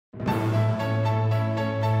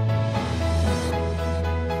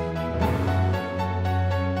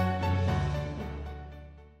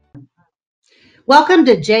Welcome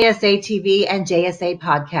to JSA TV and JSA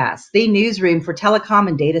Podcast, the newsroom for telecom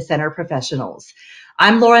and data center professionals.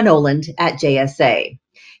 I'm Laura Noland at JSA.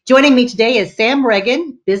 Joining me today is Sam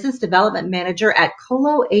Reagin, Business Development Manager at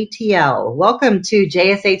Colo Atl. Welcome to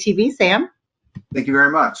JSA TV, Sam. Thank you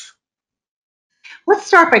very much. Let's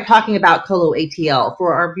start by talking about Colo Atl.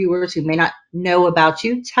 For our viewers who may not know about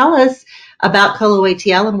you, tell us about Colo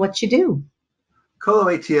Atl and what you do. Colo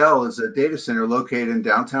Atl is a data center located in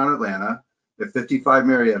downtown Atlanta at 55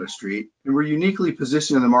 Marietta Street, and we're uniquely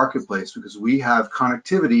positioned in the marketplace because we have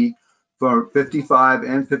connectivity for 55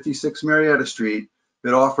 and 56 Marietta Street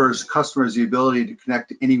that offers customers the ability to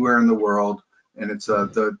connect anywhere in the world, and it's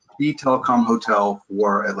the Telecom hotel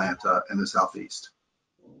for Atlanta and the Southeast.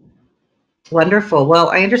 Wonderful.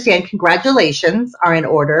 Well, I understand congratulations are in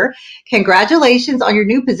order. Congratulations on your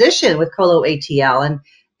new position with Colo Atl.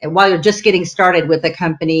 And while you're just getting started with the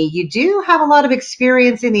company, you do have a lot of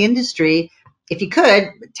experience in the industry. If you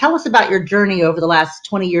could, tell us about your journey over the last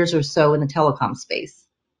 20 years or so in the telecom space.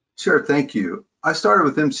 Sure, thank you. I started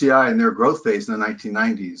with MCI in their growth phase in the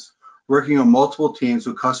 1990s, working on multiple teams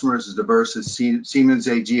with customers as diverse as Siemens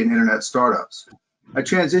AG and internet startups. I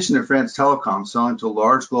transitioned to France Telecom, selling to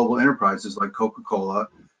large global enterprises like Coca-Cola,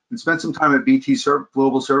 and spent some time at BT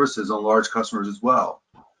Global Services on large customers as well.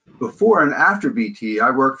 Before and after BT,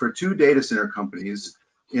 I worked for two data center companies,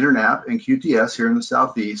 Internap and QTS here in the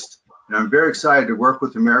Southeast, and I'm very excited to work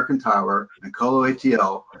with American Tower and Colo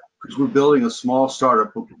Atl because we're building a small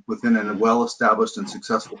startup within a well-established and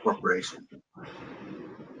successful corporation.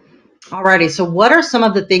 Alrighty, so what are some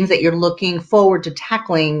of the things that you're looking forward to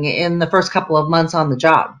tackling in the first couple of months on the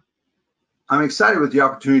job? I'm excited with the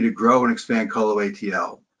opportunity to grow and expand Colo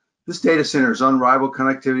Atl. This data center's unrivaled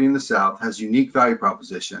connectivity in the South has unique value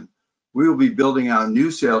proposition. We will be building out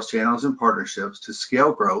new sales channels and partnerships to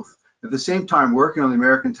scale growth, at the same time working on the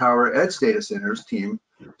American Tower Edge Data Centers team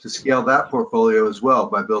to scale that portfolio as well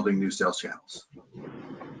by building new sales channels.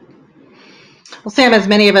 Well, Sam, as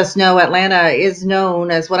many of us know, Atlanta is known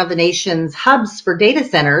as one of the nation's hubs for data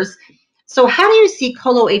centers. So how do you see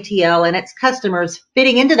Colo Atl and its customers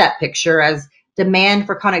fitting into that picture as demand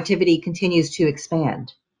for connectivity continues to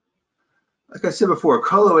expand? Like I said before,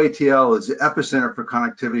 Colo Atl is the epicenter for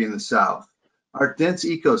connectivity in the South. Our dense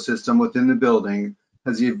ecosystem within the building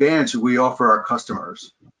has the advantage that we offer our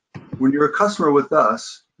customers. When you're a customer with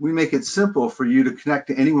us, we make it simple for you to connect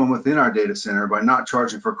to anyone within our data center by not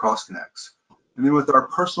charging for cross connects. And then with our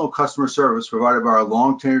personal customer service provided by our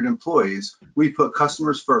long-tenured employees, we put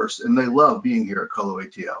customers first, and they love being here at Colo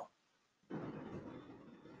Atl.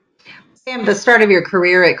 Sam, the start of your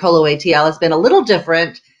career at Colo Atl has been a little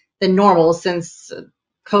different than normal since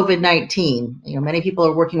COVID-19. Many people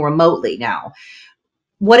are working remotely now.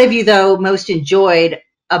 What have you, though, most enjoyed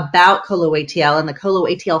about Colo Atl and the Colo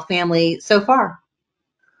Atl family so far?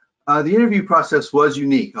 The interview process was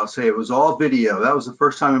unique. I'll say it was all video. That was the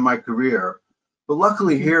first time in my career. But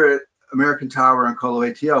luckily here at American Tower and Colo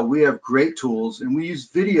Atl, we have great tools and we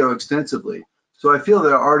use video extensively. So I feel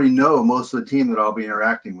that I already know most of the team that I'll be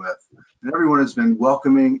interacting with. And everyone has been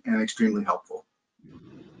welcoming and extremely helpful.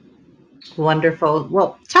 Wonderful.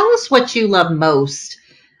 Well, tell us what you love most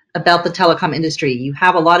about the telecom industry. You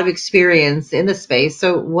have a lot of experience in the space.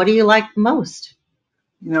 So what do you like most?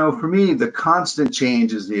 For me, the constant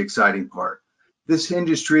change is the exciting part. This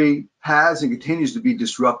industry has and continues to be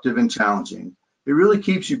disruptive and challenging. It really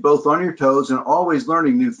keeps you both on your toes and always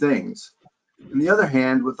learning new things. On the other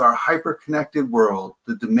hand, with our hyper-connected world,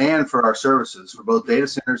 the demand for our services for both data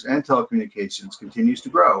centers and telecommunications continues to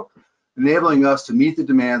grow, enabling us to meet the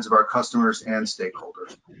demands of our customers and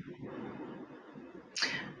stakeholders.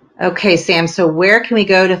 Okay, Sam, so where can we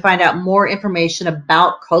go to find out more information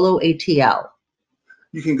about Colo Atl?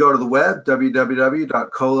 You can go to the web,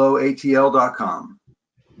 www.coloatl.com.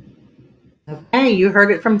 Okay, you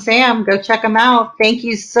heard it from Sam. Go check them out. Thank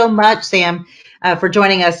you so much, Sam, for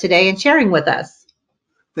joining us today and sharing with us.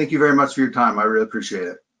 Thank you very much for your time. I really appreciate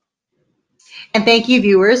it. And thank you,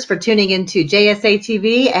 viewers, for tuning into JSA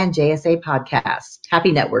TV and JSA Podcast.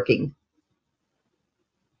 Happy networking.